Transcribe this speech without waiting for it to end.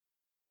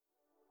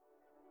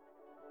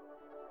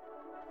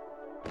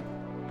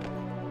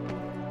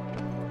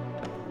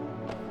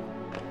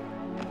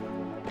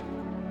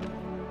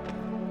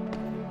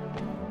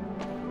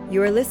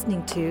You are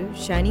listening to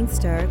Shining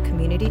Star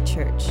Community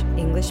Church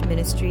English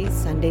Ministries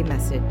Sunday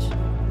Message.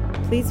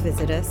 Please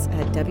visit us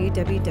at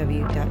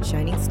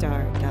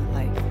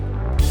www.shiningstar.life.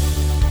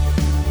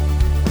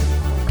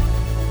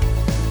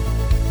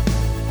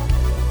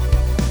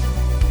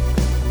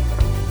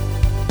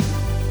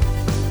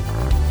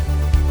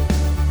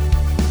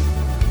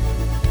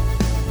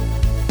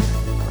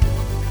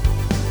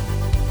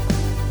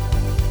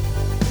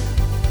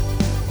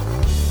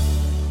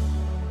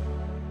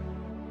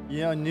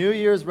 You know, New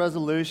Year's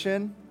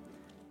resolution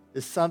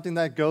is something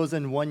that goes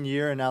in one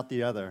year and out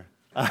the other.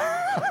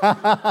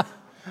 I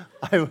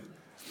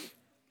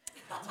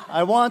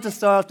want to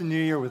start off the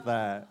new year with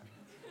that.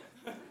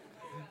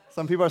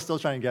 Some people are still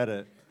trying to get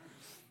it.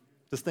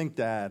 Just think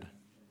Dad.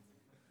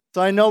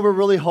 So I know we're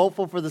really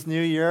hopeful for this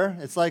new year.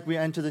 It's like we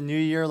enter the new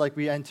year like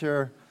we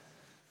enter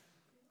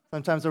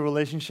sometimes a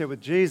relationship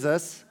with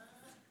Jesus.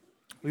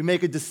 We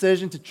make a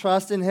decision to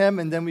trust in Him,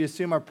 and then we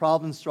assume our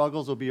problems and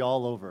struggles will be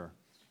all over.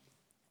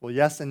 Well,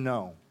 yes and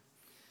no.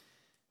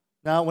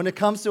 Now, when it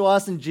comes to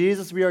us and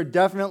Jesus, we are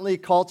definitely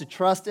called to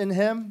trust in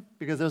Him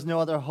because there's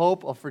no other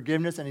hope of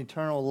forgiveness and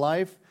eternal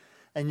life.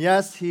 And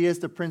yes, He is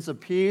the Prince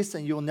of Peace,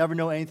 and you will never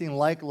know anything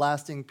like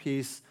lasting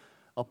peace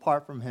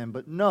apart from Him.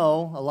 But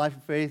no, a life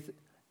of faith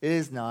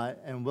is not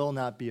and will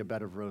not be a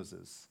bed of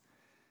roses.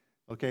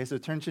 Okay, so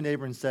turn to your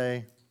neighbor and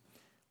say,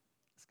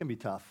 it's going to be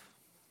tough.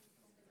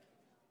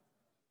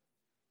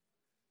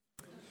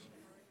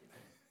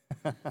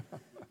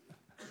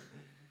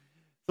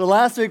 So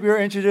last week we were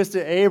introduced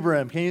to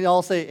Abram. Can you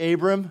all say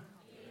Abram?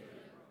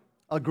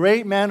 A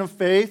great man of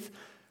faith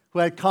who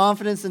had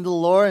confidence in the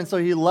Lord, and so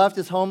he left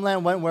his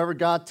homeland, went wherever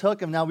God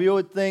took him. Now we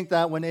would think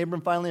that when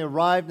Abram finally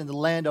arrived in the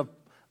land of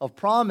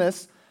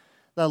promise,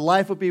 that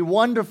life would be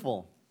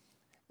wonderful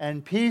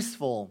and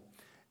peaceful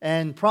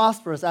and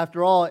prosperous.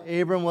 After all,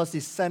 Abram was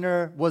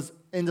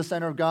in the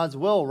center of God's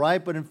will,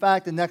 right? But in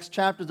fact, the next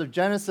chapters of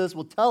Genesis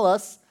will tell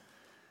us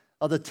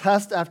of the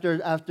test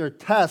after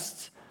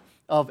test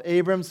of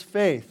Abram's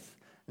faith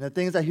and the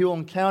things that he will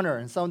encounter.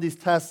 And some of these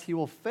tests he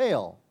will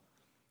fail.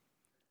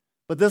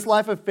 But this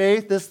life of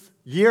faith, this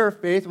year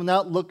of faith, will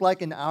not look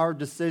like an hour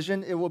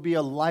decision. It will be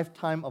a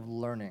lifetime of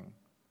learning.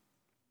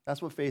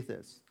 That's what faith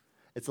is.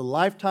 It's a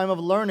lifetime of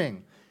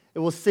learning. It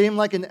will seem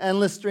like an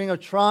endless string of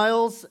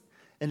trials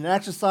and an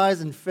exercise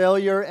in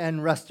failure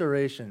and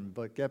restoration.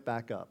 But get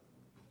back up.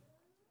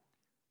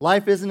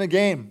 Life isn't a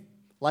game.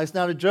 Life's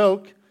not a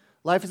joke.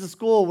 Life is a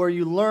school where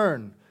you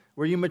learn,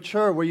 where you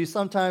mature, where you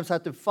sometimes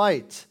have to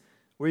fight,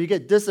 where you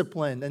get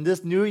disciplined. And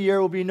this new year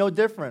will be no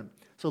different.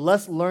 So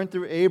let's learn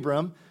through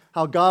Abram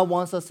how God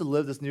wants us to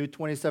live this new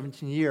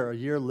 2017 year, a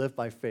year lived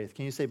by faith.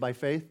 Can you say by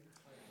faith?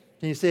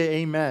 Can you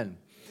say amen?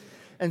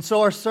 And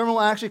so our sermon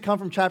will actually come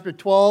from chapter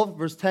 12,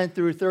 verse 10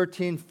 through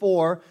 13,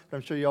 4. But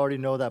I'm sure you already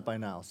know that by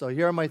now. So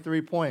here are my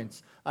 3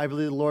 points I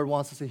believe the Lord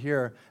wants us to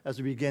hear as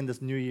we begin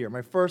this new year.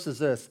 My first is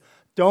this: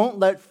 don't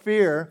let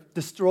fear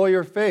destroy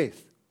your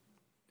faith.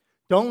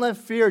 Don't let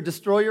fear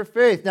destroy your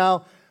faith.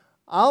 Now,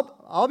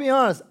 I'll be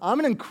honest, I'm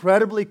an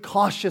incredibly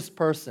cautious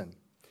person.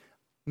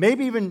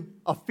 Maybe even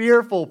a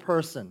fearful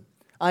person.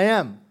 I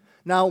am.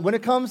 Now, when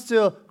it comes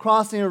to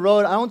crossing a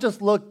road, I don't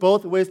just look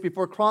both ways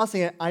before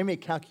crossing it. I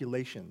make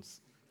calculations.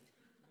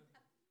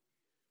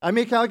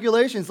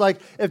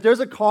 Like if there's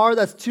a car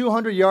that's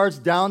 200 yards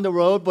down the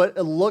road, but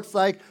it looks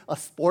like a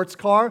sports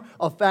car,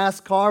 a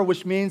fast car,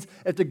 which means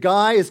if the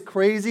guy is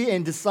crazy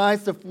and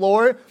decides to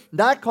floor it,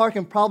 that car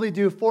can probably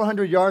do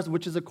 400 yards,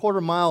 which is a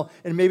quarter mile,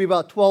 in maybe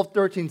about 12,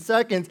 13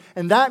 seconds.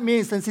 And that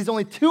means since he's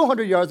only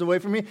 200 yards away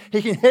from me,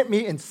 he can hit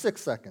me in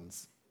 6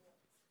 seconds.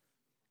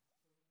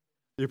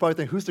 You're probably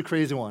thinking, who's the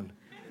crazy one?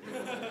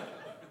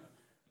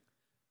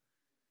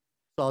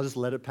 So I'll just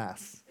let it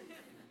pass.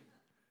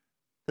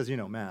 Because you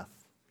know math.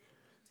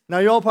 Now,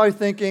 you're all probably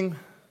thinking,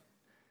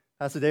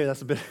 Pastor David,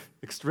 that's a bit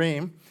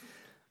extreme.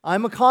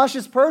 I'm a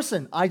cautious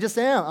person. I just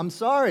am. I'm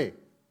sorry.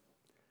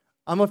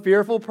 I'm a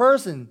fearful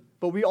person.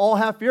 But we all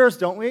have fears,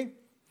 don't we?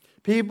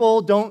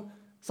 People don't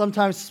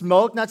sometimes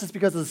smoke, not just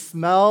because of the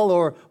smell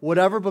or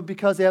whatever, but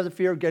because they have the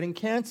fear of getting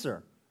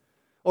cancer.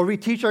 Or we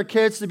teach our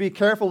kids to be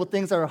careful with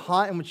things that are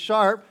hot and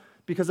sharp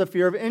because of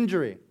fear of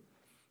injury.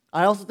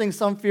 I also think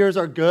some fears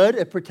are good.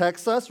 It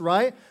protects us,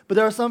 right? But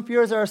there are some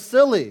fears that are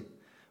silly.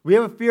 We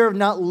have a fear of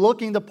not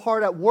looking the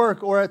part at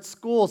work or at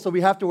school, so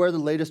we have to wear the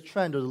latest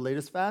trend or the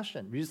latest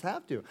fashion. We just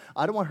have to.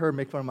 I don't want her to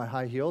make fun of my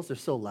high heels. They're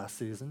still last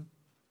season.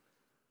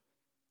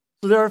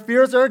 So there are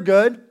fears that are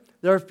good.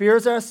 There are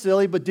fears that are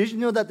silly. But did you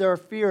know that there are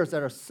fears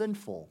that are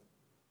sinful?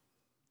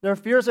 There are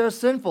fears that are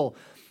sinful.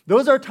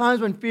 Those are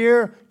times when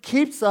fear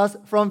keeps us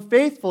from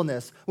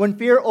faithfulness, when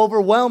fear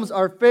overwhelms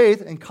our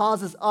faith and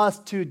causes us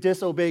to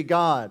disobey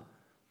God.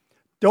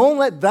 Don't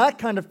let that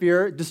kind of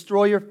fear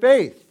destroy your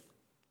faith.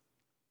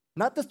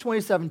 Not this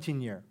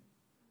 2017 year.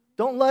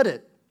 Don't let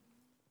it.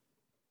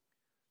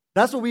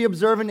 That's what we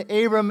observe in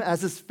Abram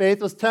as his faith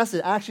was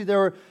tested. Actually, there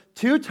were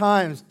 2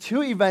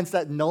 events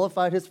that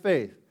nullified his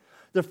faith.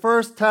 The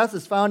first test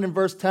is found in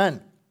verse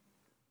 10.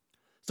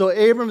 So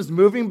Abram is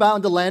moving about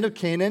in the land of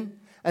Canaan,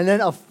 And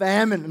then a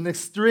famine, an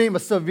extreme, a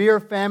severe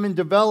famine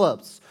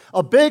develops.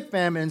 A big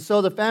famine. And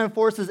so the famine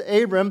forces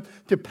Abram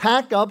to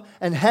pack up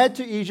and head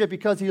to Egypt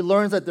because he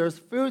learns that there's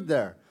food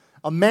there.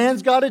 A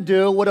man's got to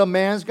do what a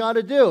man's got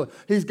to do.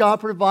 He's got to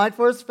provide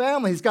for his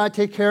family. He's got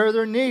to take care of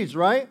their needs,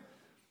 right?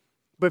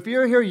 But if you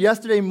were here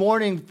yesterday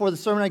morning for the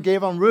sermon I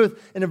gave on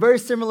Ruth, in a very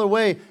similar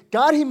way,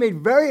 God, he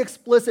made very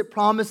explicit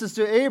promises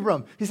to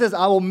Abram. He says,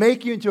 I will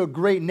make you into a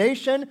great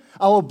nation.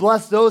 I will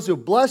bless those who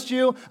bless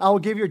you. I will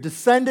give your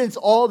descendants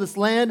all this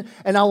land,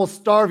 and I will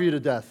starve you to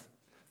death.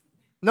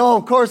 No,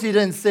 of course he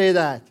didn't say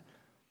that.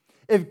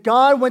 If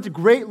God went to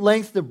great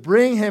lengths to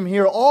bring him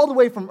here all the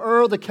way from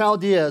Ur the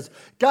Chaldeans,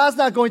 God's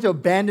not going to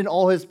abandon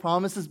all his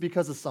promises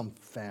because of some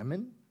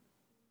famine.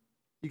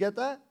 You get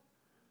that?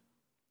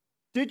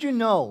 Did you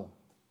know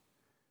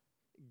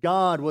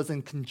God was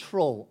in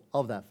control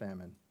of that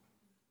famine?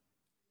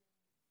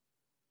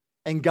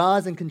 And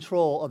God's in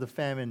control of the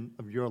famine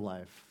of your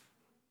life.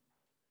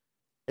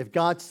 If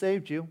God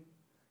saved you,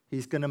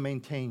 he's going to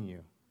maintain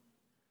you.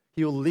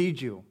 He will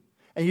lead you.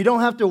 And you don't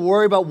have to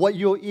worry about what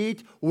you'll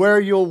eat, where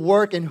you'll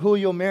work, and who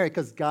you'll marry,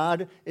 because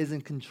God is in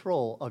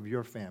control of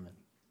your famine.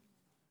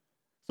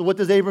 So what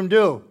does Abram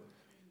do?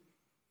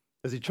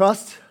 Does he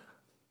trust?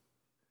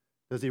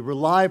 Does he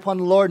rely upon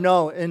the Lord?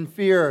 No. In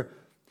fear,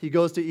 he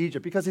goes to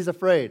Egypt because he's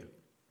afraid.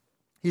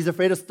 He's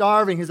afraid of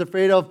starving. He's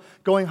afraid of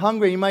going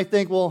hungry. You might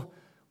think, well,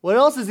 what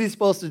else is he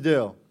supposed to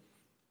do?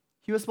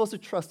 He was supposed to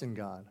trust in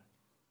God.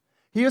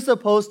 He was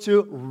supposed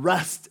to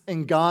rest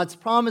in God's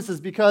promises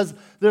because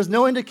there's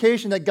no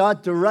indication that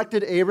God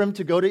directed Abram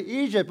to go to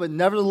Egypt, but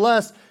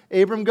nevertheless,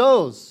 Abram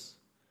goes.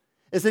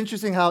 It's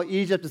interesting how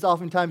Egypt is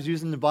oftentimes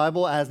used in the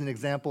Bible as an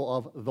example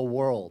of the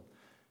world.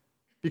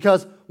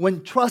 Because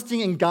when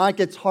trusting in God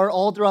gets hard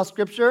all throughout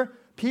Scripture,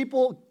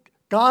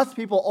 God's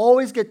people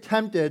always get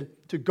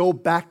tempted to go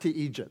back to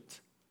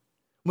Egypt.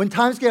 When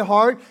times get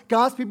hard,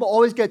 God's people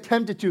always get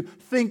tempted to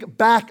think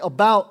back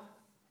about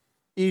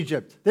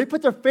Egypt. They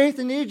put their faith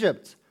in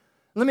Egypt.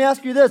 Let me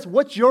ask you this.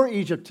 What's your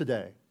Egypt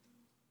today?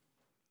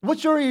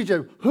 What's your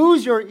Egypt?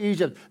 Who's your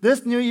Egypt?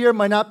 This new year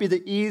might not be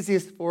the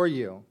easiest for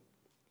you.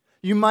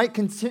 You might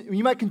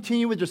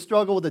continue with your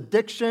struggle with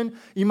addiction.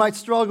 You might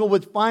struggle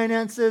with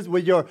finances,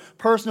 with your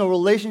personal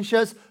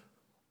relationships.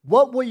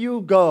 What will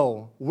you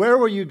go? Where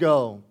will you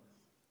go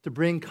to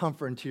bring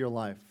comfort into your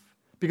life?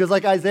 Because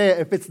like Isaiah,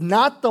 if it's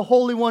not the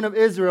Holy One of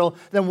Israel,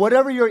 then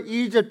whatever your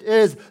Egypt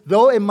is,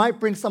 though it might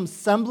bring some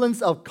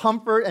semblance of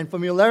comfort and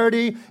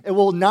familiarity, it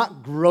will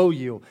not grow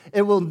you.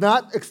 It will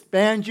not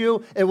expand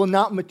you. It will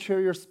not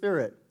mature your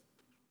spirit.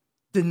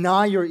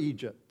 Deny your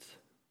Egypt.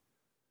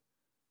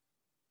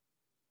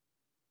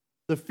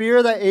 The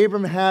fear that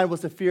Abram had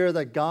was the fear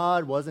that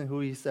God wasn't who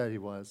he said he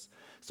was.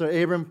 So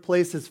Abram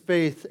placed his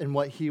faith in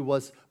what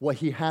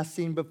he has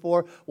seen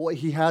before, what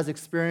he has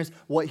experienced,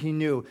 what he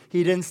knew.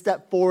 He didn't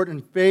step forward in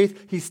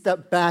faith. He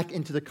stepped back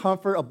into the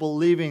comfort of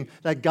believing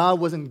that God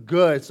wasn't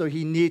good, so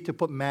he needed to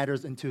put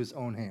matters into his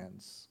own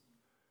hands.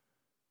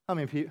 How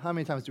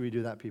many times do we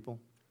do that, people?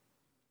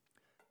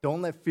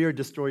 Don't let fear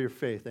destroy your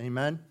faith.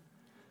 Amen?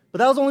 But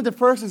that was only the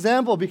first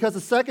example, because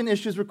the second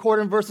issue is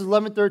recorded in verses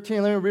 11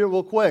 13. Let me read it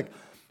real quick.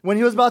 When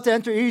he was about to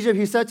enter Egypt,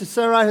 he said to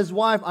Sarai, his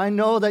wife, I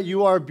know that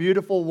you are a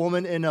beautiful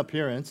woman in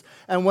appearance.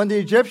 And when the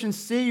Egyptians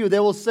see you,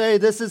 they will say,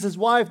 this is his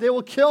wife. They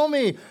will kill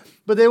me,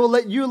 but they will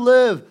let you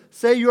live.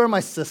 Say you are my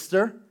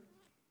sister.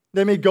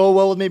 They may go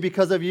well with me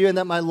because of you, and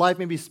that my life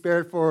may be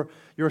spared for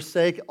your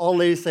sake. All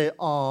ladies say,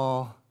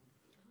 aw.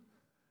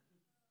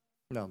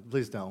 No,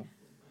 please don't.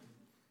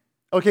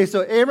 Okay,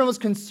 so Abram was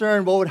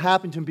concerned what would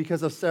happen to him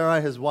because of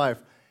Sarai, his wife.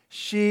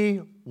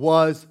 She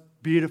was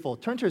beautiful.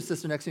 Turn to your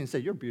sister next to you and say,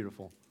 you're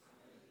beautiful.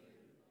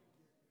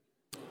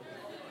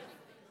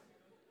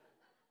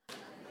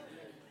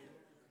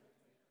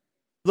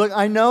 Look,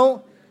 I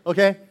know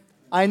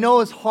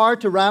it's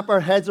hard to wrap our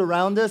heads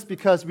around this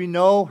because we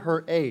know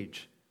her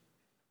age.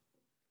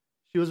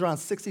 She was around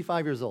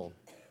 65 years old.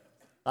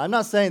 I'm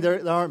not saying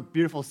there aren't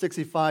beautiful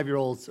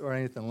 65-year-olds or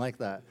anything like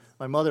that.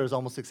 My mother is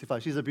almost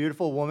 65. She's a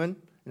beautiful woman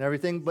and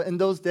everything, but in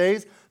those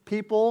days,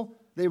 people,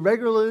 they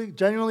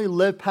genuinely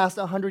lived past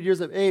 100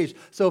 years of age.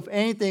 So if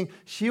anything,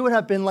 she would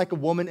have been like a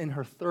woman in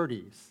her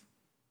 30s.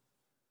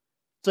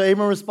 So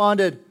Abram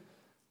responded,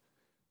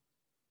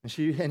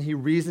 and he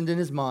reasoned in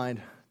his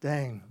mind,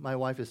 dang, my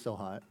wife is so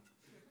hot.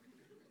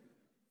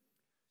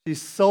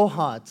 She's so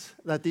hot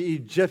that the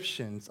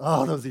Egyptians,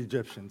 those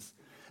Egyptians,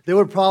 they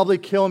would probably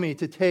kill me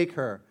to take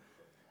her.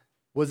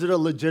 Was it a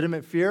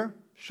legitimate fear?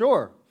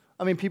 Sure.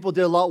 I mean, people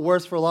did a lot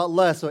worse for a lot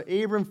less. So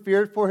Abram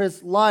feared for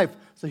his life.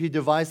 So he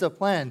devised a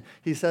plan.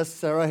 He says,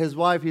 Sarah, his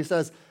wife, he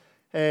says,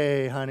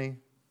 hey, honey,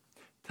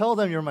 tell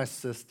them you're my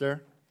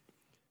sister.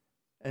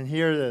 And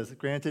here it is.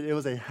 Granted, it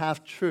was a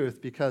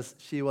half-truth because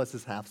she was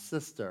his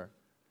half-sister.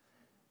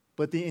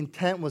 But the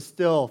intent was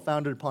still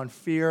founded upon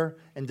fear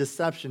and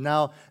deception.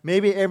 Now,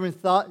 maybe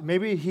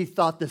he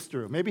thought this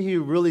through. Maybe he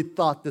really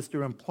thought this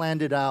through and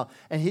planned it out.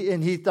 And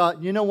he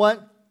thought, you know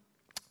what?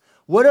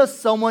 What if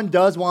someone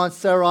does want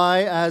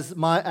Sarai as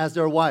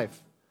their wife?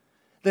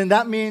 then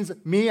that means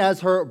me as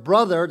her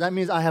brother, that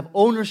means I have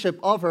ownership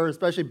of her,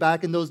 especially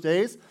back in those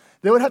days.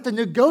 They would have to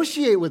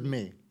negotiate with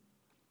me,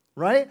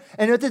 right?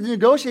 And if they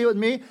negotiate with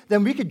me,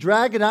 then we could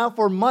drag it out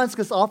for months,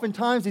 because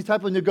oftentimes these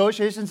type of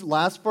negotiations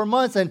last for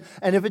months. And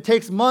if it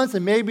takes months,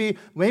 and maybe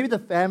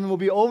the famine will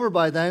be over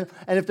by then.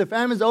 And if the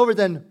famine's over,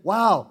 then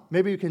wow,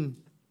 maybe you can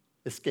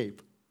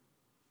escape.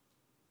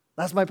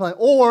 That's my plan.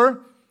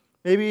 Or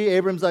maybe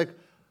Abram's like,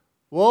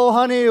 well,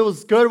 honey, it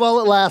was good while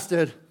it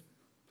lasted.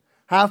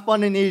 Have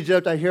fun in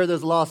Egypt. I hear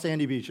there's a lot of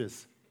sandy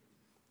beaches.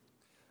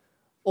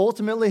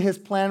 Ultimately, his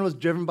plan was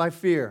driven by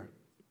fear.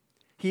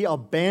 He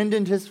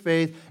abandoned his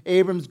faith.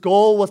 Abram's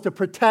goal was to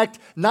protect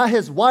not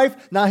his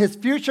wife, not his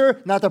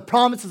future, not the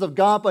promises of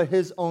God, but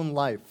his own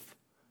life.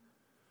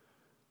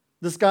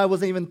 This guy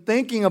wasn't even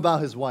thinking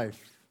about his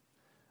wife.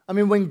 I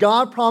mean, when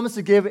God promised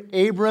to give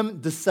Abram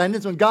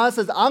descendants, when God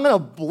says, I'm going to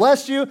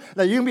bless you,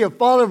 that you can be a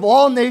father of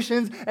all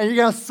nations, and you're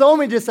going to have so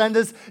many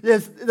descendants,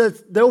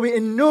 there will be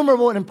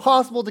innumerable and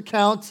impossible to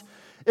count,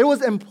 it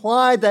was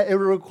implied that it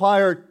would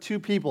require two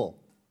people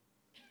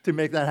to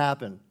make that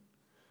happen.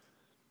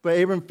 But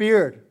Abram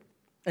feared,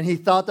 and he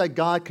thought that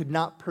God could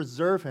not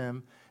preserve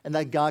him, and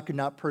that God could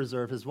not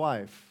preserve his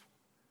wife.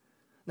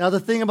 Now, the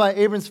thing about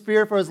Abram's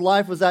fear for his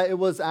life was that it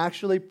was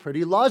actually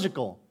pretty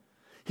logical.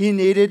 He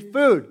needed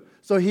food.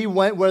 So he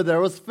went where there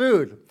was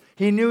food.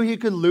 He knew he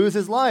could lose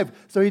his life,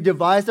 so he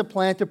devised a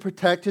plan to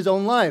protect his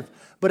own life.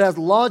 But as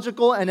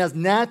logical and as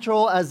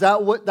natural as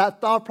that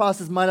thought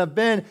process might have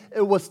been,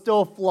 it was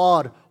still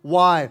flawed.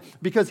 Why?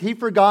 Because he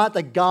forgot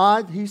that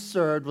God he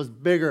served was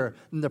bigger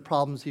than the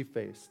problems he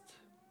faced.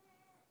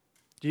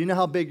 Do you know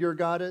how big your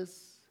God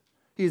is?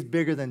 He is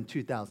bigger than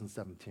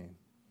 2017.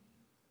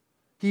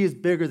 He is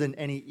bigger than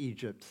any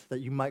Egypt that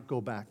you might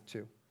go back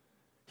to.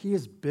 He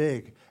is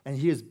big, and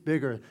he is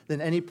bigger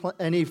than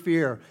any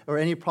fear or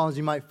any problems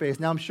you might face.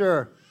 Now, I'm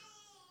sure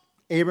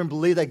Abram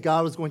believed that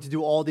God was going to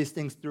do all these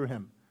things through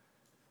him.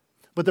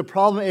 But the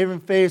problem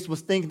Abram faced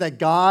was thinking that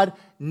God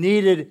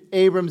needed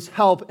Abram's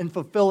help in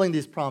fulfilling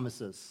these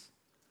promises.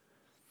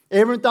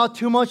 Abram thought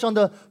too much on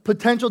the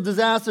potential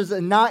disasters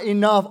and not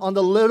enough on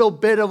the little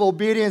bit of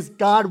obedience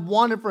God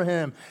wanted for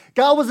him.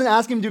 God wasn't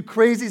asking him to do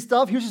crazy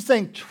stuff. He was just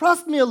saying,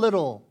 trust me a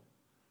little.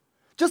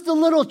 Just a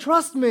little,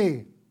 trust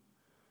me.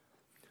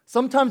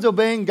 Sometimes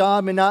obeying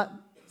God may not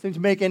seem to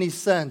make any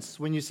sense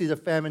when you see the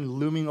famine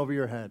looming over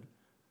your head.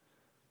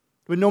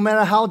 But no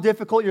matter how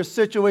difficult your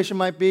situation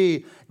might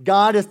be,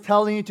 God is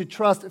telling you to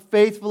trust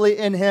faithfully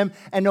in Him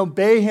and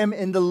obey Him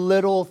in the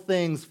little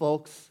things,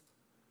 folks.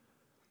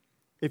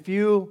 If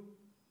you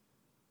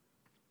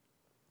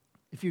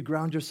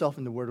ground yourself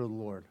in the word of the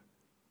Lord,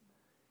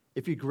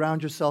 if you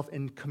ground yourself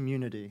in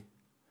community,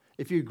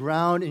 if you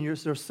ground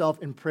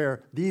yourself in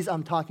prayer, these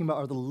I'm talking about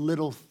are the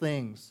little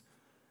things.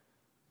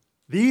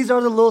 These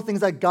are the little things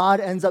that God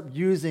ends up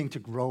using to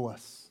grow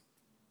us.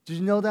 Did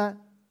you know that?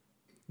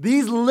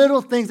 These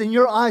little things in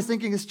your eyes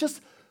thinking, it's just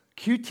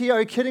QT, are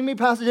you kidding me,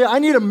 Pastor David? I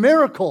need a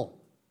miracle.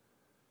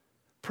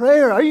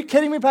 Prayer, are you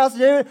kidding me, Pastor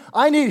David?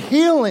 I need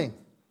healing.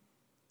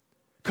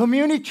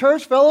 Community,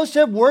 church,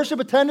 fellowship, worship,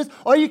 attendance,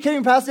 are you kidding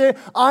me, Pastor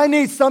David? I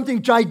need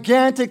something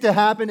gigantic to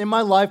happen in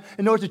my life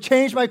in order to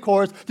change my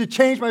course, to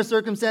change my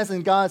circumstance.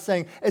 And God is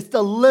saying, it's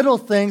the little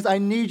things I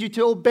need you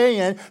to obey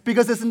in,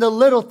 because it's in the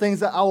little things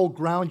that I will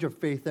ground your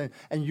faith in,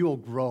 and you will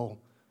grow.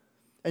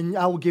 And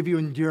I will give you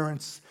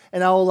endurance,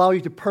 and I will allow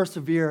you to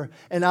persevere,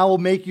 and I will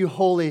make you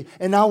holy,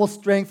 and I will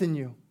strengthen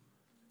you.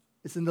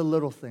 It's in the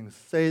little things.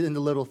 Say it in the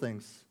little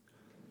things.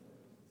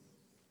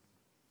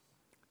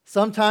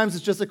 Sometimes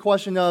it's just a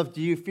question of,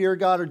 do you fear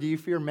God or do you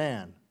fear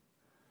man?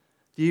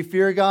 Do you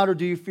fear God or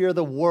do you fear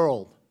the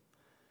world?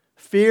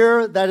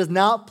 Fear that is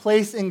not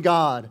placed in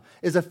God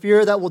is a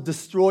fear that will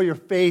destroy your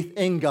faith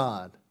in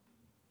God.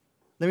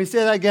 Let me say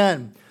that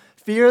again.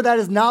 Fear that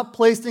is not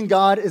placed in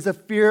God is a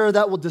fear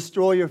that will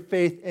destroy your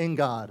faith in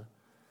God.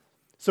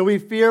 So we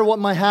fear what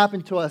might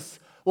happen to us,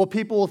 what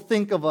people will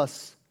think of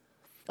us,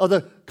 of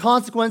the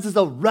consequences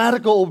of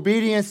radical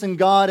obedience in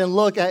God. And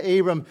look at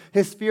Abram.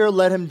 His fear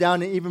led him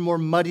down an even more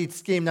muddied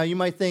scheme. Now, you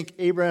might think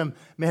Abraham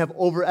may have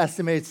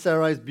overestimated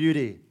Sarai's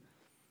beauty.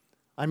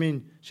 I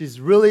mean, she's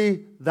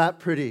really that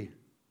pretty.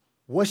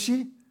 Was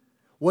she?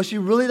 Was she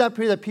really that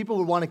pretty that people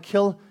would want to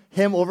kill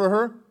him over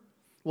her?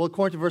 Well,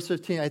 according to verse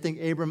 15, I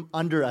think Abram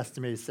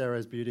underestimated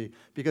Sarai's beauty,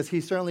 because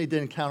he certainly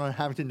didn't count on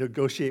having to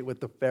negotiate with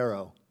the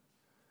Pharaoh.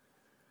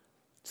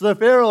 So the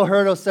Pharaoh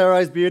heard of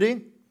Sarai's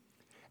beauty,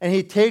 and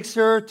he takes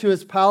her to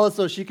his palace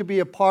so she could be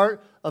a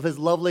part of his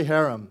lovely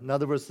harem. In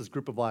other words, this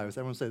group of wives.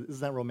 Everyone say, isn't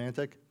that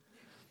romantic?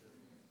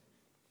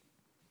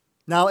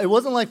 Now, it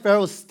wasn't like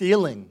Pharaoh was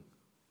stealing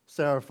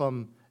Sarah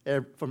from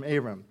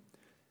Abram.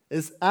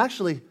 It's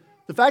actually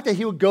the fact that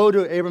he would go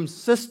to Abram's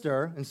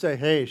sister and say,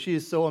 hey, she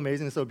is so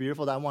amazing and so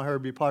beautiful that I want her to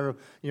be part of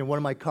one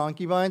of my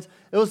concubines.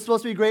 It was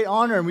supposed to be a great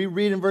honor. And we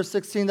read in verse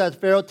 16 that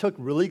Pharaoh took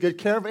really good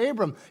care of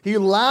Abram. He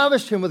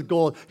lavished him with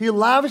gold. He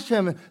lavished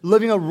him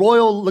living a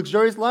royal,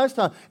 luxurious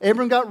lifestyle.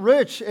 Abram got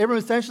rich. Abram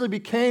essentially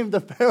became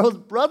the Pharaoh's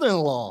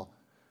brother-in-law.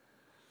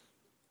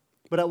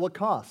 But at what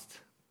cost?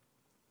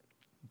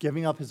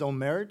 Giving up his own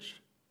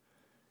marriage?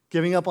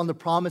 giving up on the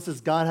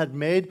promises God had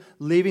made,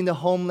 leaving the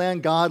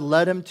homeland God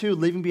led him to,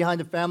 leaving behind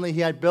the family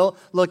he had built.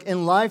 Look,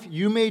 in life,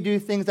 you may do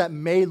things that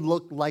may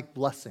look like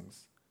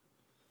blessings.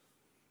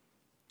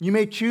 You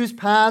may choose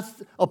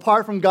paths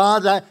apart from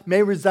God that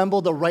may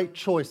resemble the right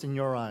choice in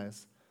your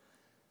eyes.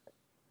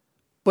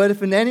 But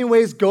if in any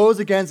ways goes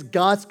against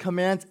God's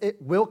commands,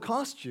 it will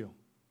cost you.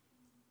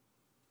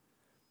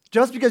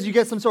 Just because you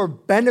get some sort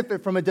of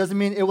benefit from it doesn't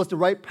mean it was the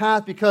right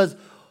path, because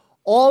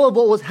all of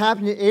what was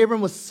happening to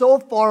Abram was so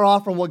far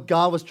off from what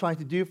God was trying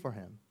to do for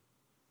him.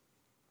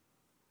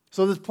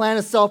 So this plan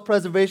of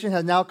self-preservation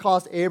has now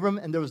cost Abram,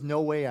 and there was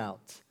no way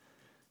out.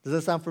 Does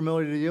that sound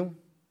familiar to you?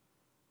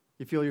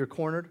 You feel you're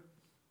cornered?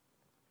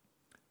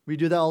 We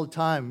do that all the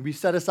time. We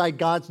set aside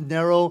God's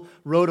narrow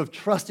road of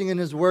trusting in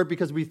His Word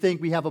because we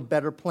think we have a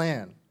better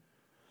plan.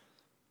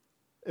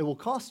 It will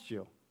cost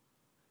you.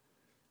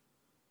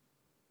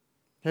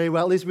 Hey,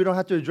 well, at least we don't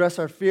have to address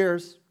our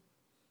fears.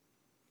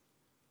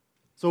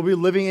 So we'll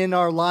be living in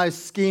our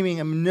lives scheming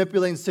and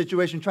manipulating the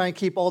situation, trying to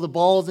keep all the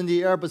balls in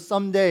the air, but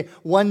someday,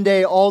 one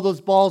day, all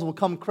those balls will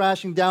come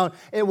crashing down.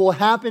 It will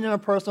happen in our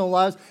personal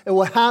lives. It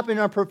will happen in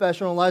our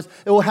professional lives.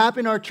 It will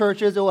happen in our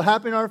churches. It will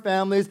happen in our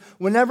families.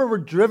 Whenever we're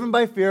driven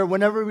by fear,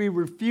 whenever we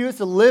refuse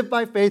to live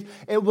by faith,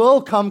 it will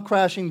come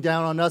crashing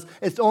down on us.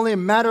 It's only a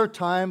matter of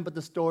time, but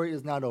the story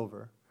is not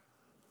over.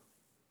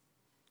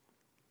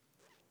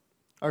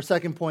 Our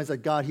second point is that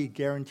God, He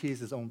guarantees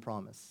His own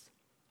promise.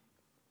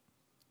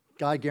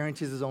 God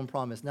guarantees His own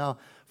promise. Now,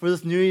 for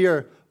this new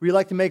year, we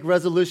like to make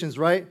resolutions,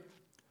 right?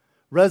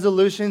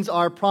 Resolutions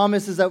are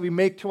promises that we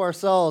make to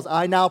ourselves.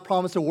 I now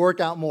promise to work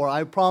out more.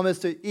 I promise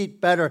to eat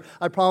better.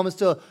 I promise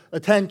to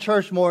attend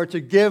church more, to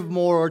give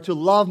more, or to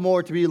love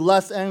more, to be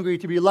less angry,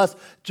 to be less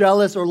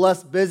jealous or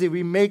less busy.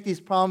 We make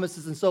these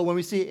promises, and so when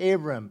we see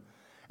Abram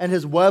and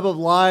his web of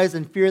lies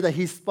and fear that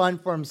he spun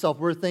for himself,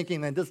 we're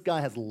thinking, man, this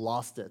guy has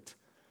lost it.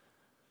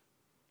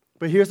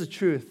 But here's the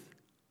truth.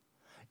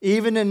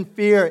 Even in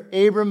fear,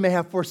 Abram may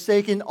have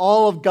forsaken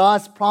all of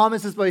God's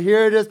promises, but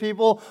here it is,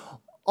 people.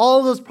 All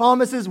of those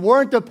promises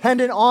weren't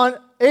dependent on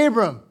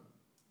Abram.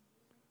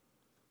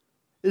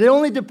 They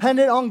only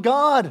depended on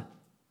God.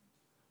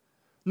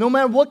 No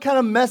matter what kind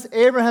of mess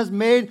Abram has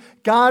made,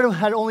 God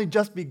had only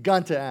just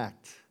begun to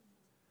act.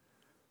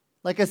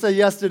 Like I said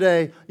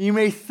yesterday, you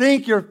may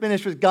think you're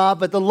finished with God,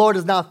 but the Lord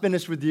is not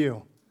finished with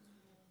you.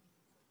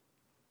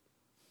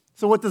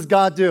 So what does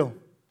God do?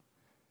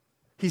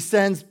 He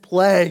sends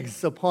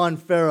plagues upon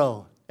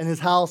Pharaoh and his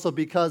household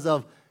because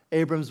of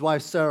Abram's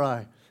wife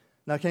Sarai.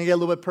 Now, can I get a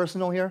little bit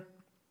personal here?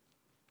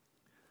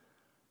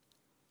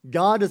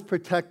 God is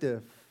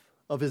protective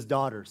of His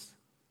daughters.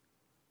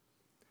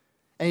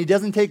 And He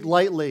doesn't take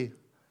lightly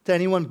to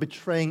anyone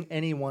betraying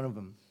any one of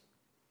them.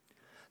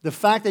 The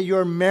fact that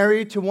you're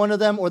married to one of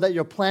them or that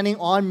you're planning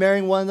on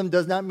marrying one of them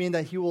does not mean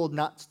that He will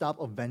not stop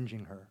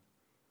avenging her.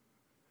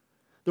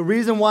 The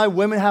reason why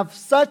women have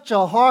such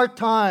a hard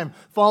time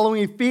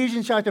following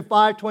Ephesians chapter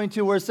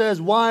 5:22, where it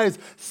says, wives,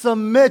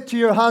 submit to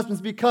your husbands,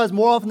 because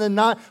more often than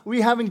not,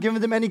 we haven't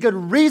given them any good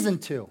reason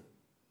to.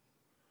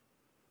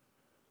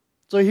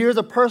 So here's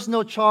a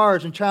personal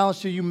charge and challenge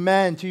to you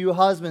men, to you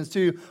husbands,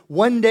 to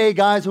one day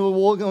guys who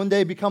will one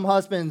day become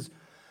husbands.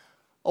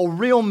 A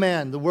real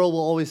man, the world will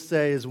always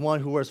say, is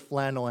one who wears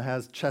flannel and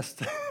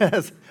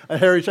has a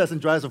hairy chest and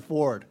drives a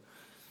Ford.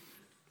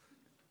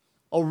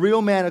 A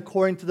real man,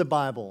 according to the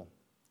Bible,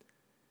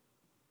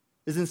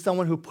 isn't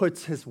someone who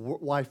puts his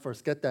wife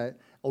first. Get that?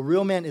 A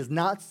real man is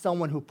not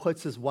someone who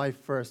puts his wife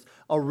first.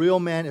 A real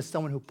man is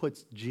someone who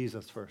puts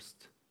Jesus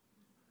first.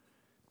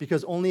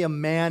 Because only a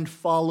man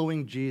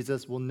following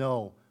Jesus will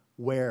know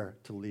where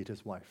to lead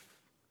his wife.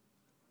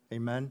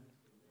 Amen?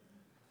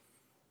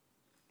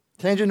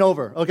 Tangent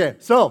over. Okay,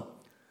 so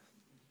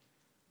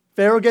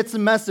Pharaoh gets the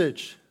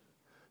message.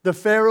 The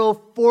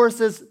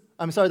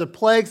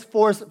plagues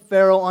force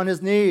Pharaoh on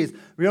his knees.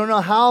 We don't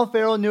know how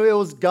Pharaoh knew it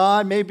was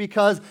God. Maybe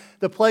because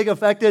the plague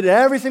affected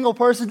every single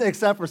person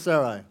except for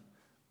Sarai.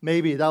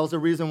 Maybe that was the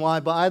reason why.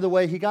 But either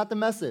way, he got the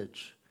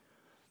message.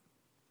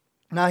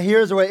 Now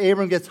here's where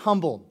Abram gets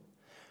humbled.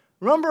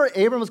 Remember,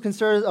 Abram was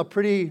considered a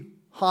pretty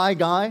high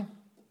guy.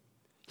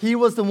 He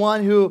was the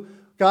one who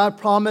God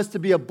promised to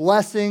be a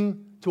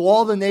blessing to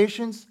all the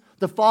nations,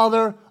 the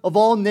father of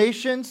all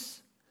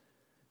nations.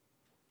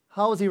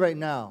 How is he right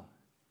now?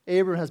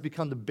 Abram has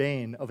become the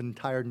bane of an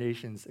entire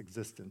nation's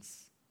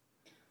existence.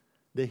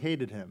 They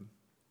hated him.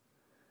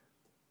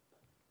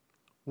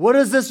 What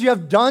is this you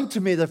have done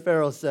to me, the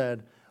Pharaoh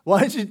said.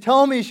 Why didn't you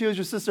tell me she was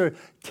your sister?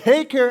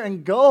 Take her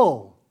and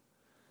go.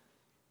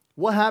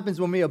 What happens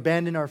when we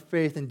abandon our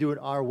faith and do it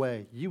our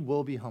way? You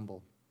will be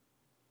humbled.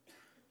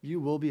 You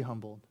will be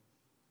humbled.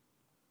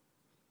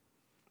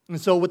 And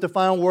so with the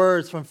final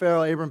words from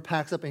Pharaoh, Abram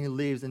packs up and he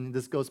leaves. And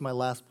this goes to my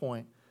last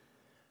point.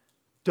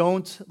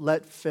 Don't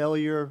let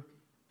failure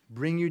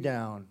bring you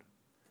down,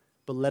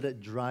 but let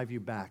it drive you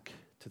back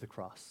to the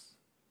cross.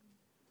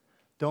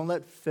 Don't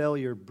let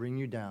failure bring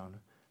you down,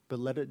 but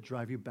let it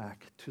drive you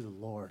back to the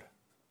Lord.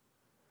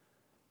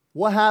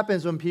 What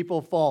happens when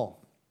people fall?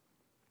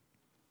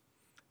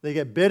 They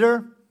get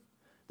bitter,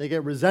 they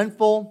get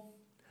resentful,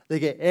 They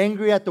get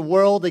angry at the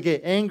world. They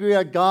get angry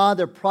at God.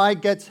 Their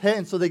pride gets hit,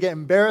 and so they get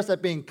embarrassed at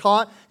being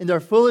caught in their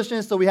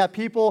foolishness. So we have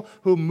people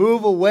who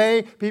move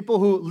away, people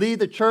who leave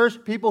the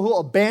church, people who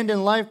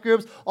abandon life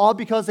groups, all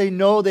because they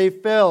know they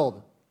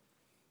failed.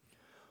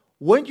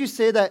 Wouldn't you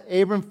say that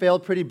Abram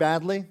failed pretty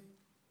badly?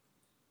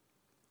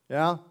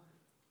 Yeah,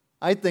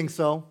 I think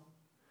so.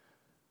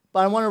 But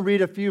I want to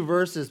read a few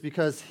verses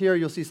because here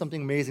you'll see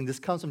something amazing. This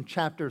comes from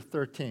chapter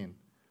 13.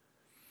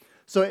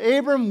 So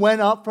Abram went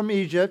up from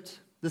Egypt.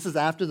 This is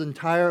after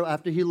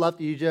he left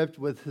Egypt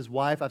with his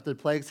wife, after the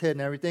plagues hit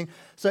and everything.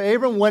 So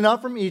Abram went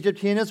up from Egypt,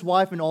 he and his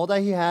wife and all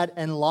that he had,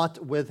 and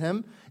Lot with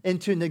him,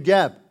 into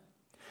Negeb.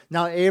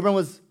 Now Abram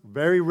was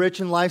very rich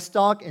in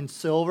livestock, in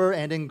silver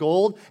and in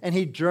gold, and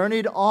he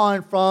journeyed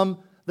on from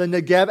the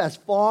Negeb as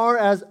far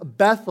as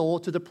Bethel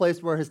to the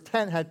place where his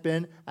tent had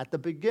been at the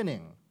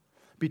beginning,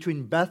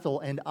 between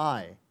Bethel and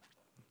Ai,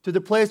 to the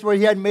place where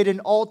he had made an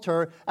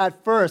altar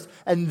at first.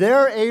 And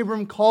there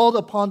Abram called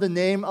upon the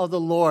name of the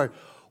Lord.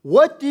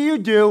 What do you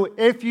do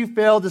if you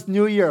fail this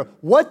new year?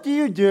 What do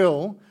you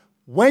do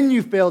when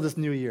you fail this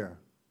new year?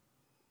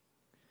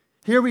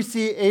 Here we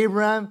see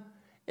Abraham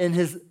in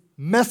his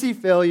messy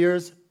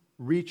failures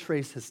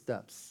retrace his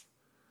steps.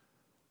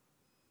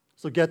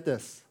 So get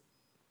this.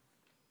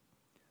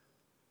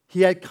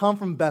 He had come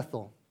from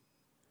Bethel,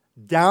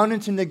 down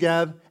into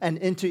Negeb and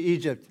into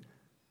Egypt.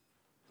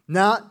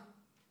 Now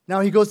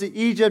he goes to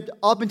Egypt,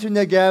 up into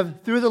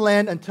Negeb, through the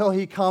land until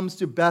he comes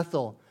to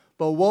Bethel.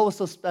 But what was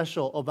so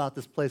special about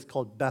this place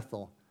called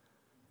Bethel?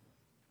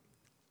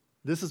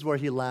 This is where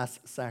he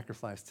last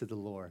sacrificed to the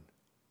Lord.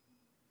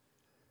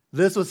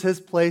 This was his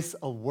place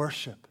of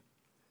worship.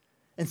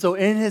 And so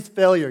in his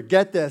failure,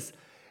 get this,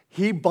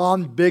 he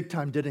bombed big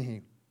time, didn't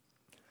he?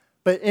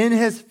 But in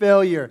his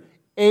failure,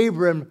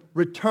 Abram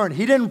returned.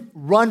 He didn't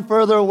run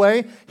further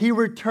away. He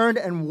returned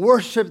and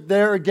worshiped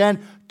there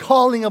again,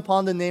 calling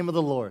upon the name of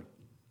the Lord.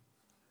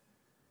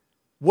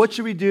 What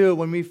should we do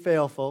when we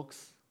fail,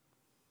 folks?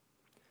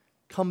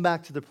 Come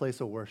back to the place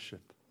of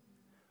worship.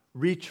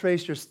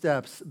 Retrace your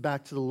steps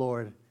back to the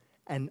Lord,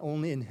 and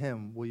only in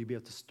Him will you be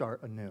able to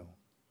start anew.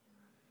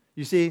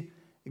 You see,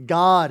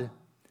 God,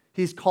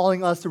 He's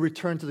calling us to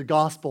return to the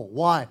gospel.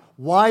 Why?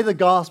 Why the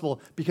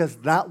gospel? Because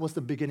that was the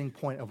beginning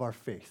point of our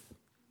faith.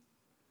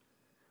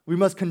 We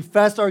must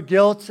confess our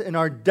guilt and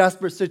our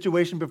desperate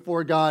situation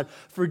before God.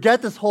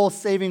 Forget this whole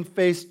saving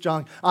faith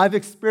junk. I've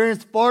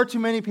experienced far too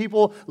many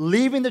people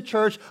leaving the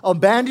church,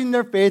 abandoning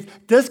their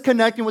faith,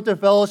 disconnecting with their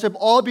fellowship,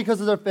 all because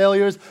of their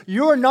failures.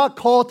 You are not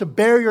called to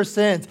bear your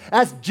sins.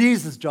 That's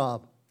Jesus'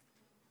 job.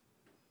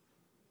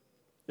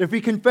 If we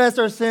confess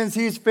our sins,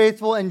 He is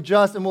faithful and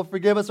just and will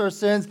forgive us our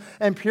sins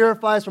and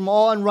purify us from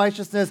all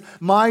unrighteousness.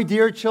 My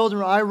dear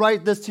children, I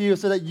write this to you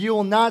so that you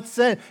will not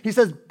sin. He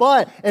says,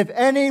 but if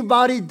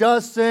anybody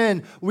does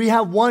sin, we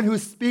have one who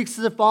speaks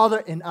to the Father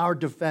in our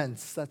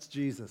defense. That's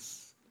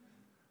Jesus.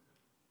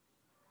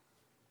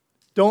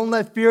 Don't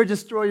let fear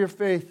destroy your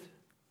faith.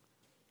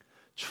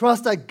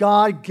 Trust that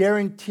God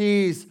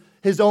guarantees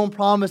His own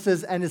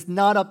promises, and it's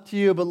not up to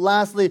you. But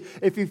lastly,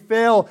 if you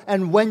fail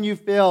and when you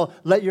fail,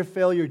 let your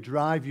failure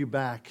drive you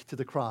back to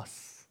the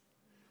cross,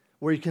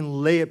 where you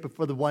can lay it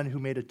before the one who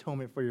made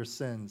atonement for your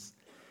sins.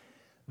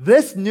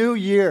 This new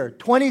year,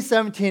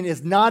 2017,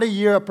 is not a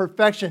year of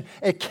perfection.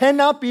 It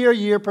cannot be a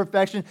year of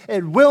perfection.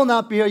 It will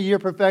not be a year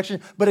of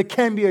perfection, but it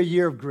can be a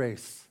year of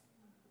grace.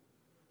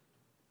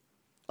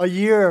 A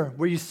year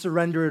where you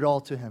surrender it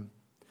all to Him.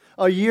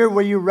 A year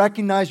where you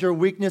recognize your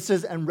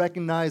weaknesses and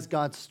recognize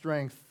God's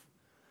strength.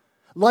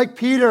 Like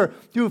Peter,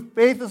 who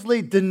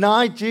faithlessly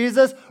denied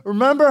Jesus.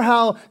 Remember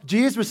how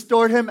Jesus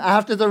restored him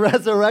after the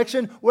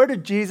resurrection? Where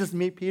did Jesus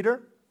meet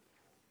Peter?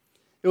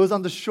 It was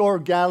on the shore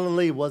of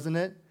Galilee, wasn't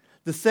it?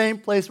 The same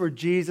place where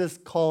Jesus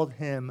called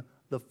him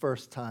the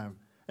first time.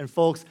 And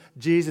folks,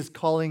 Jesus is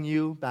calling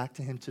you back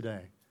to Him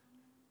today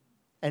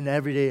and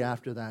every day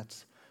after that,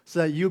 so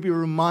that you'll be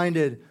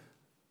reminded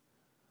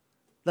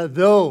that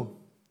though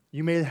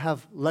you may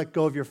have let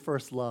go of your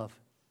first love,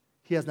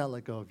 He has not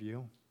let go of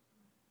you.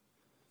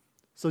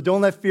 So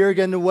don't let fear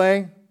get in the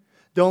way.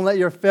 Don't let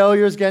your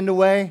failures get in the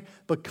way.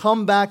 But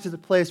come back to the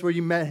place where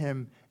you met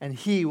Him, and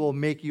He will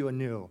make you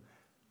anew.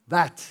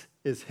 That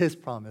is His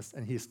promise,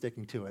 and He's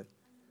sticking to it.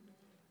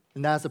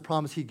 And that's the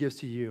promise He gives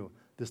to you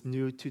this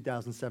new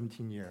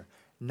 2017 year.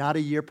 Not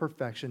a year of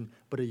perfection,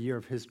 but a year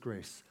of His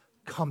grace.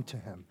 Come to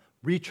Him.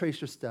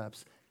 Retrace your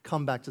steps.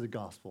 Come back to the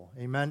gospel.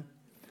 Amen?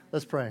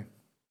 Let's pray.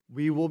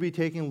 We will be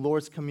taking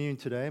Lord's Communion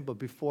today, but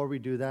before we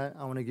do that,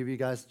 I want to give you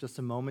guys just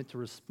a moment to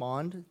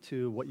respond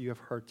to what you have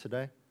heard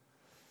today.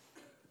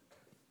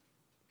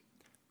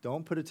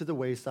 Don't put it to the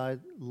wayside.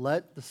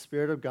 Let the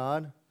Spirit of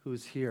God, who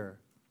is here,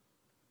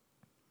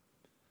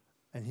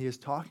 and He is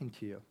talking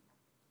to you.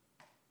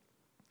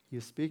 He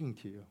is speaking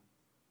to you.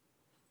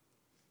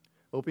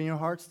 Open your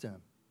hearts to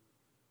Him.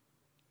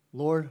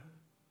 Lord,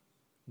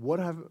 what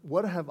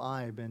have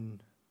I been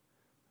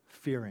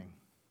fearing?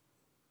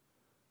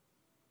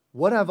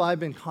 What have I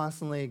been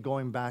constantly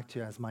going back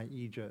to as my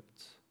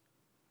Egypt?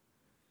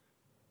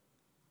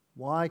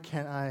 Why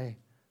can't I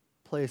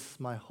place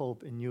my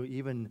hope in you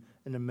even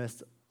in the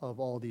midst of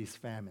all these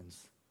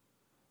famines.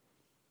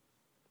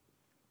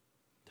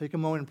 Take a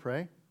moment and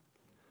pray,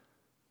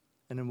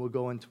 and then we'll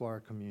go into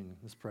our communion.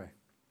 Let's pray.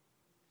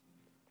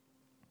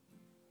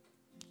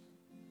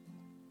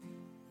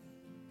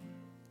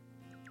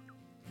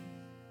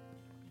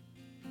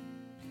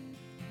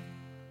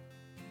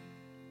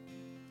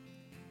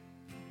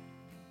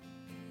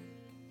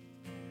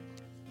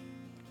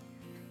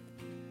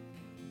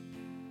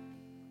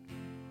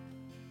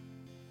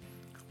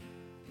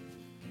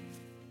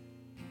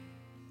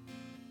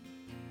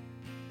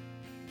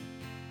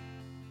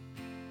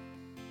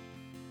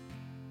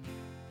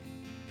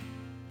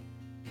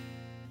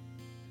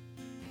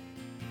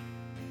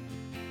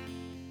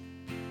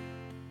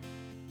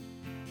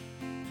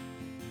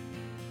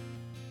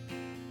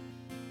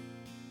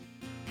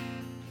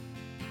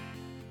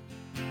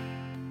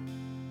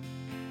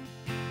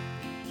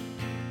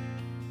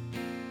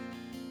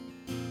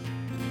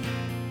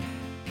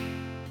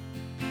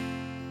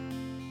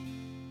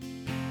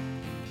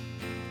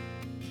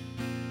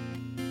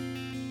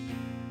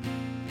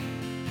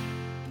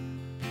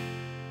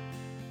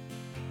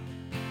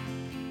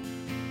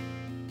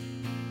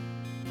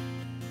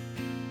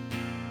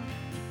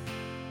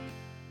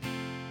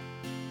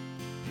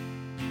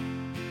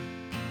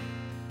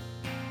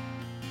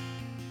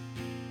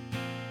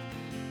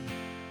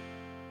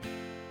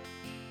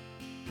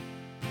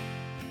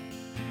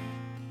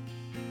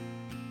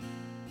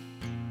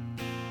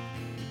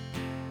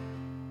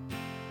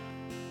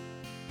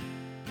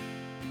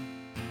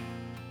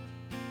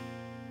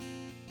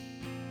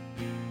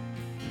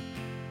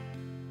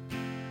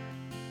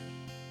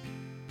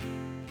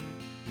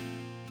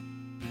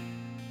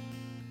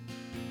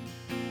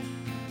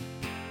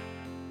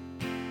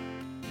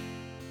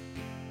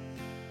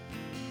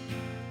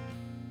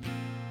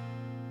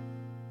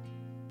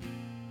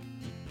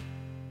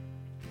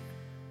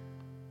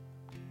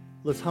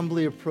 Let's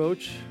humbly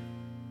approach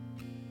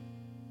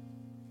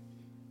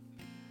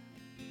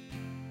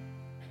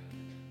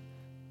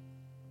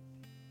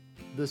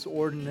this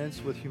ordinance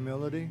with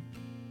humility,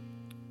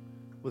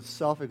 with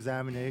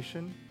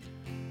self-examination,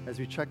 as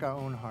we check our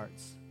own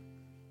hearts.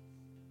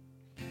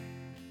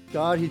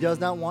 God, He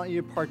does not want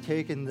you to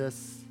partake in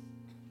this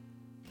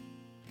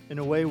in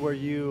a way where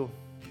you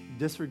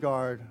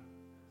disregard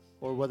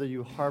or whether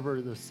you harbor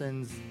the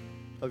sins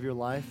of your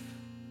life,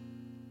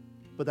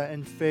 but that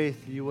in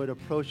faith you would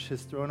approach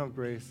His throne of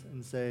grace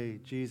and say,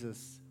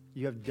 Jesus,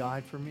 you have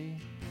died for me.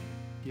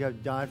 You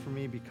have died for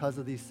me because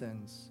of these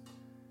sins.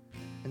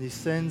 And these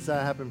sins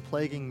that have been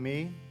plaguing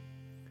me,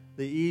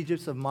 the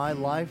Egypts of my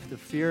life, the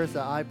fears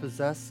that I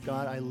possess,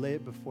 God, I lay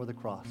it before the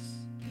cross.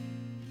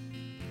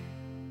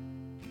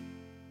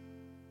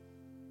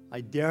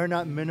 I dare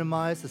not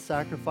minimize the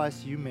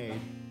sacrifice you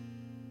made.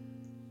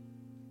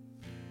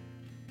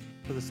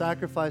 For the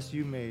sacrifice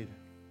you made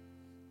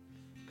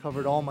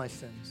covered all my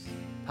sins,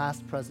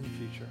 past, present,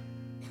 future.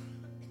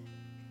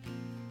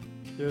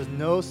 There is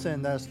no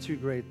sin that is too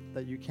great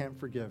that you can't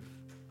forgive.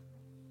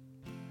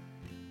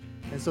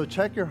 And so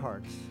check your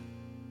hearts.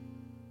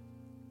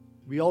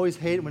 We always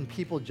hate when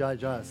people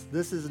judge us.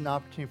 This is an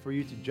opportunity for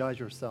you to judge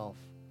yourself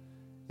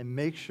and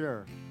make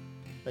sure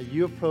that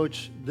you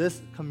approach this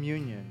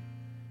communion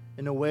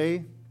in a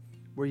way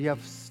where you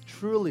have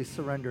truly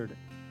surrendered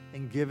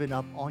and given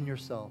up on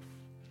yourself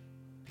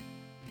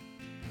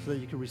so that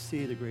you can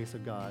receive the grace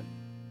of God.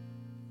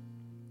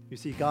 You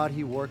see, God,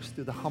 He works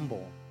through the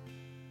humble.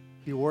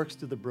 He works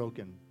through the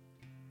broken.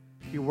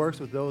 He works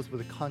with those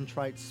with a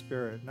contrite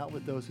spirit, not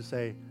with those who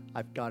say,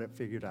 I've got it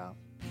figured out.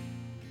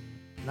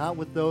 Not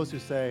with those who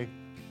say,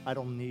 I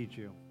don't need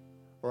you,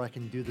 or I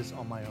can do this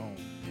on my own,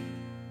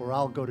 or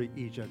I'll go to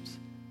Egypt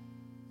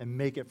and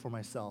make it for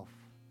myself.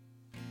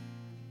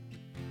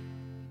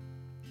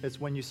 It's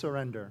when you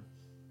surrender,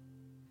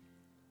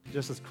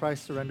 just as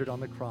Christ surrendered on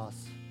the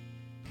cross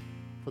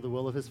for the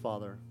will of His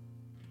Father.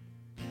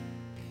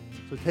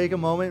 So take a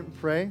moment and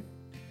pray,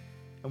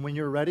 and when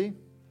you're ready,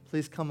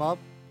 please come up.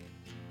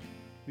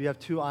 We have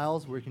 2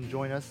 aisles where you can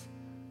join us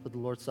for the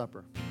Lord's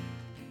Supper.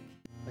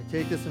 I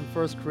take this in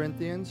 1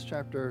 Corinthians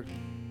chapter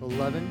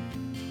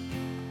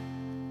 11,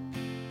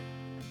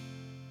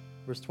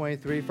 verse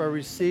 23. For I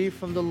received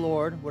from the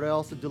Lord what I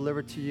also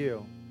delivered to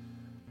you,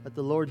 that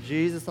the Lord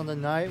Jesus on the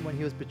night when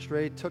He was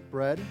betrayed took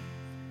bread,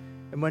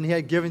 and when He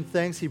had given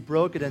thanks, He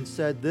broke it and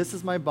said, This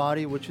is my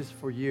body which is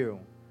for you.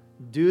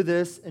 Do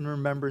this in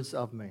remembrance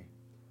of me.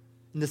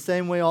 In the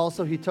same way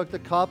also He took the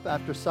cup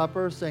after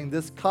supper, saying,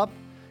 This cup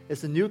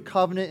is the new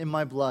covenant in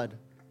my blood.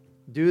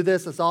 Do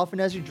this as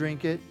often as you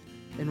drink it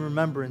in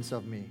remembrance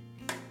of me.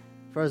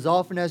 For as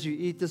often as you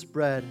eat this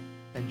bread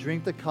and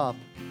drink the cup,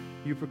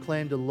 you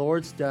proclaim the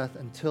Lord's death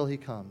until He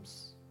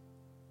comes.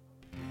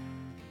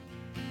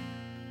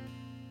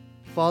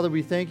 Father,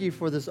 we thank You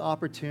for this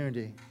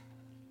opportunity.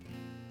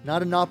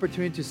 Not an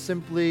opportunity to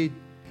simply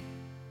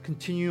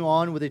continue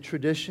on with a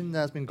tradition that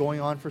has been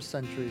going on for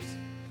centuries,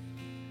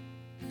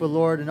 but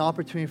Lord, an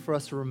opportunity for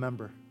us to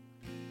remember.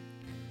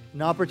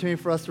 An opportunity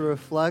for us to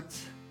reflect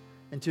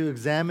and to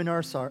examine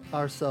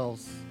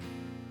ourselves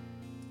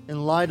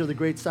in light of the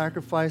great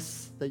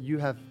sacrifice that you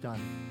have done.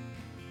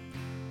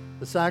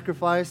 The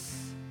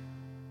sacrifice,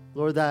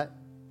 Lord, that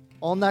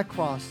on that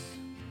cross,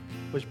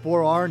 which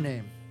bore our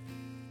name,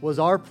 was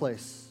our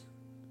place.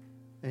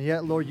 And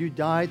yet, Lord, you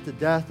died the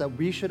death that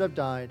we should have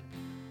died.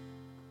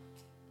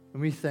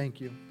 And we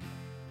thank you.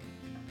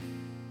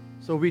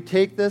 So we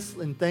take this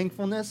in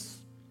thankfulness,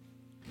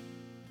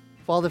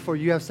 Father, for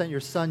you have sent your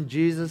Son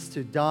Jesus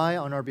to die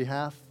on our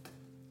behalf,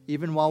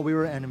 even while we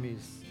were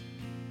enemies.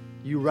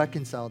 You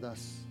reconciled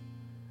us.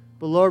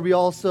 But Lord, we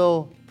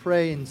also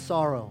pray in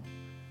sorrow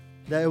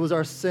that it was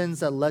our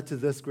sins that led to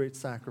this great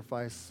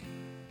sacrifice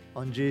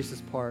on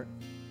Jesus' part.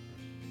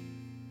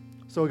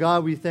 So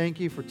God, we thank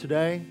you for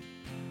today.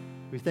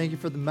 We thank you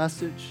for the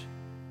message.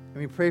 And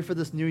we pray for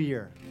this new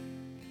year.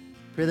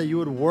 Pray that you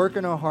would work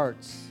in our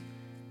hearts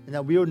and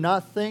that we would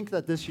not think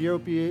that this year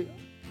would be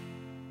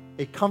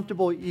a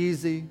comfortable,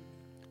 easy,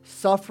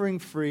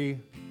 suffering-free,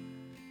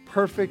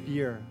 perfect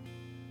year,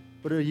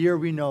 but a year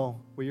we know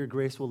where your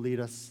grace will lead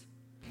us.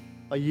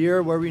 A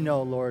year where we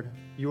know, Lord,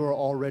 you are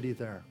already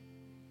there.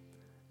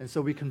 And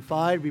so we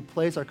confide, we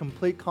place our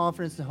complete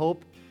confidence and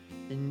hope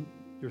in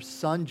your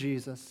Son,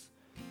 Jesus.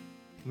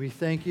 And we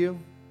thank you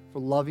for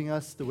loving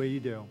us the way you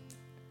do.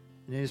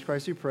 In Jesus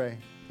Christ we pray,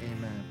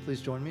 amen.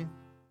 Please join me.